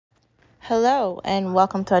Hello, and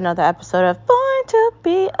welcome to another episode of Born to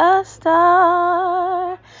Be a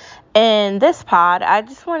Star. In this pod, I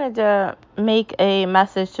just wanted to make a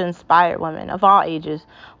message to inspire women of all ages,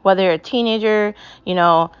 whether you're a teenager,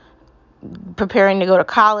 preparing to go to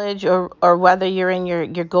college, or whether you're in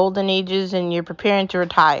your golden ages and you're preparing to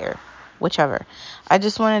retire, whichever. I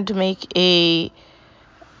just wanted to make a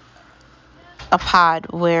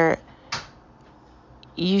pod where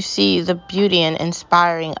you see the beauty in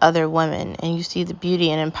inspiring other women, and you see the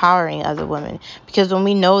beauty in empowering other women, because when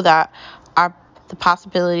we know that the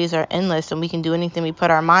possibilities are endless and we can do anything we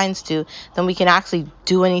put our minds to, then we can actually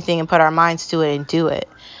do anything and put our minds to it and do it.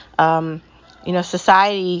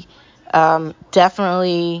 Society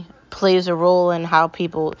definitely plays a role in how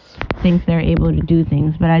people think they're able to do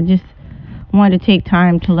things, but I just wanted to take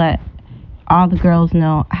time to let all the girls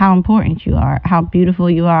know how important you are, how beautiful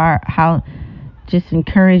you are, how just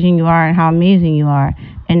encouraging you are, and how amazing you are.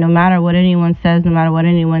 And no matter what anyone says, no matter what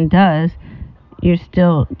anyone does, you're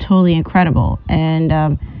still totally incredible.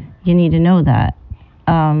 And you need to know that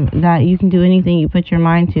you can do anything you put your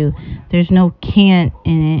mind to. There's no can't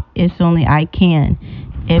in it. It's only I can.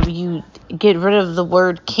 If you get rid of the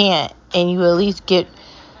word can't and you at least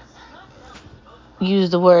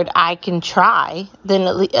use the word I can try, then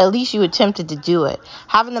at least you attempted to do it.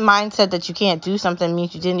 Having the mindset that you can't do something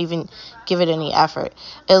means you didn't even give it any effort.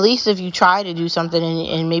 At least if you try to do something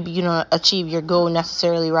and maybe you don't achieve your goal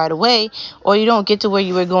necessarily right away, or you don't get to where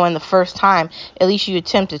you were going the first time, at least you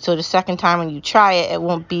attempted. So the second time when you try it, it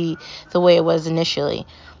won't be the way it was initially.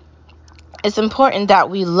 It's important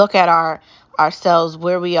that we look at ourselves,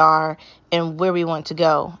 where we are and where we want to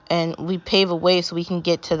go, and we pave a way so we can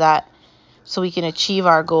get to that, so we can achieve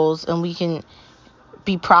our goals and we can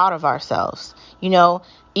be proud of ourselves.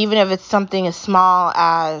 Even if it's something as small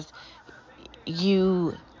as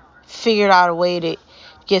you figured out a way to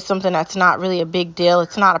get something that's not really a big deal.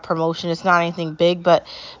 It's not a promotion. It's not anything big, but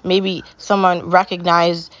maybe someone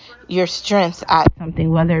recognized your strengths at something,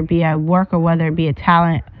 whether it be at work or whether it be a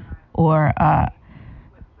talent or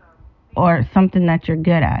something that you're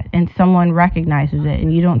good at, and someone recognizes it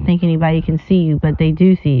and you don't think anybody can see you, but they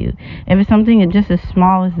do see you. If it's something just as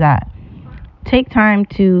small as that, take time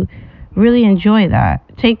to really enjoy that.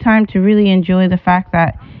 Take time to really enjoy the fact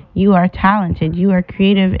that you are talented, you are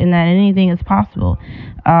creative, and that anything is possible.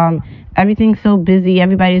 Everything's so busy,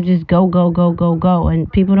 everybody's just go, go, go, go, go,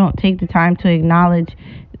 and people don't take the time to acknowledge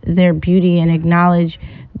their beauty and acknowledge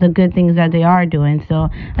the good things that they are doing. So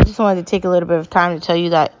I just wanted to take a little bit of time to tell you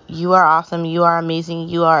that you are awesome, you are amazing,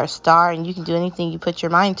 you are a star, and you can do anything you put your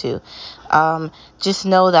mind to. Just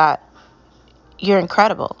know that you're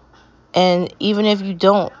incredible. And even if you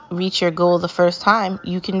don't reach your goal the first time,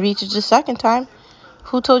 you can reach it the second time.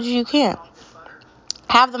 Who told you can't?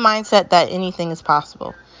 Have the mindset that anything is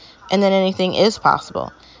possible. And then anything is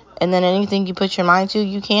possible. And then anything you put your mind to,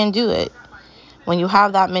 you can do it. When you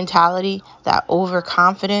have that mentality, that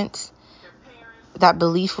overconfidence, that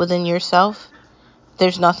belief within yourself,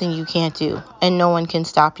 there's nothing you can't do. And no one can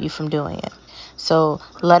stop you from doing it. So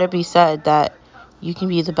let it be said that you can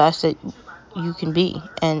be the best that you can be,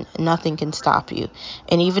 and nothing can stop you.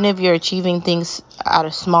 And even if you're achieving things at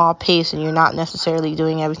a small pace and you're not necessarily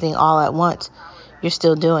doing everything all at once, you're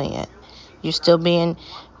still doing it. You're still being,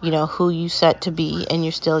 who you set to be, and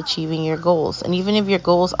you're still achieving your goals. And even if your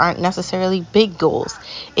goals aren't necessarily big goals,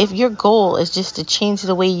 if your goal is just to change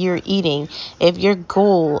the way you're eating, if your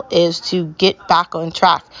goal is to get back on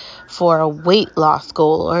track for a weight loss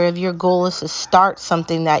goal, or if your goal is to start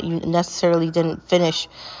something that you necessarily didn't finish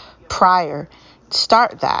prior,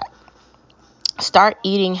 start that. Start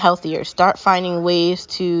eating healthier. Start finding ways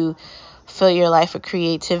to fill your life with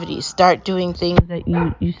creativity. Start doing things that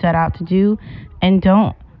you set out to do, and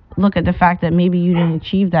don't look at the fact that maybe you didn't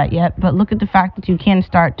achieve that yet, but look at the fact that you can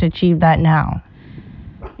start to achieve that now.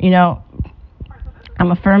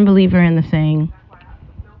 I'm a firm believer in the saying,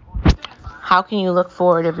 how can you look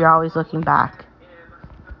forward if you're always looking back?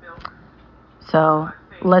 So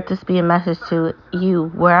let this be a message to you,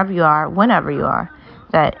 wherever you are, whenever you are,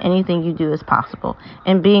 that anything you do is possible.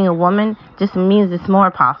 And being a woman just means it's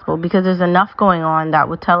more possible, because there's enough going on that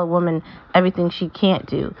would tell a woman everything she can't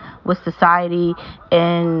do, with society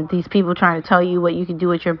and these people trying to tell you what you can do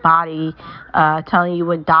with your body, telling you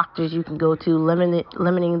what doctors you can go to,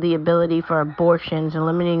 limiting the ability for abortions and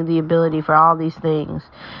limiting the ability for all these things.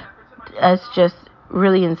 It's just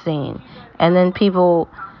really insane. And then people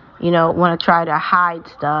want to try to hide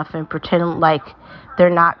stuff and pretend like they're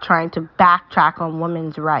not trying to backtrack on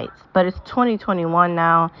women's rights. But it's 2021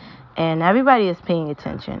 now, and everybody is paying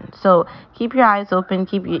attention. So keep your eyes open,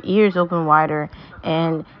 keep your ears open wider,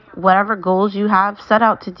 and whatever goals you have, set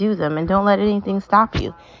out to do them and don't let anything stop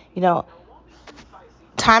you. You know,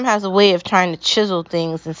 time has a way of trying to chisel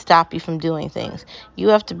things and stop you from doing things. You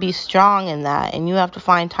have to be strong in that, and you have to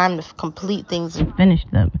find time to complete things and finish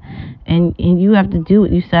them. And you have to do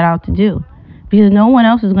what you set out to do, because no one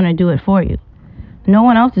else is going to do it for you. No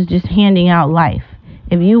one else is just handing out life.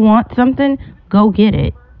 If you want something, go get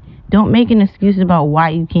it. Don't make an excuse about why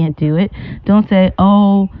you can't do it. Don't say,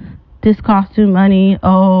 oh, this costs too money.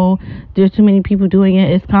 Oh, there's too many people doing it.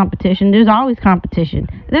 It's competition. There's always competition.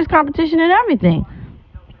 There's competition in everything.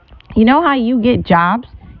 You know how you get jobs?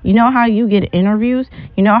 You know how you get interviews?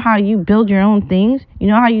 You know how you build your own things? You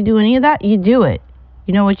know how you do any of that? You do it.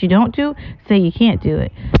 You know what you don't do? Say you can't do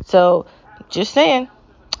it. So, just saying.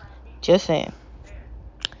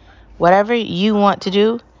 Whatever you want to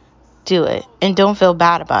do it. And don't feel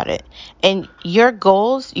bad about it. And your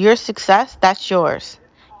goals, your success, that's yours.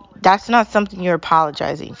 That's not something you're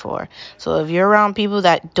apologizing for. So if you're around people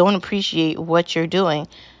that don't appreciate what you're doing,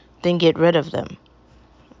 then get rid of them.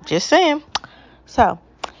 Just saying. So,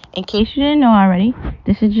 in case you didn't know already,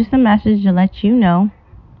 this is just a message to let you know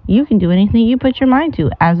you can do anything you put your mind to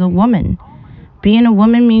as a woman. Being a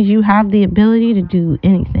woman means you have the ability to do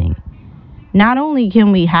anything. Not only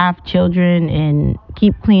can we have children and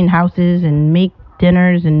keep clean houses and make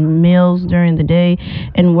dinners and meals during the day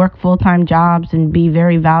and work full-time jobs and be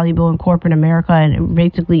very valuable in corporate America and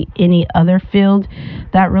basically any other field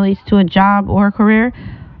that relates to a job or a career,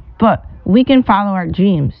 but we can follow our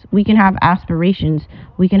dreams. We can have aspirations.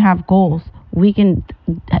 We can have goals. We can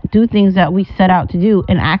do things that we set out to do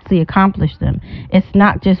and actually accomplish them. It's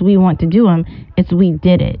not just we want to do them, it's we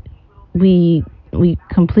did it. We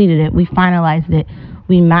completed it. We finalized it.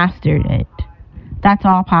 We mastered it. That's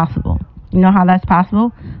all possible. You know how that's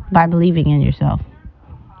possible? By believing in yourself.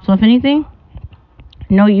 So if anything,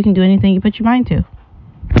 know you can do anything you put your mind to.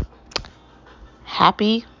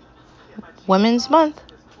 Happy Women's Month.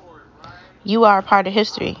 You are a part of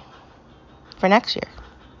history for next year.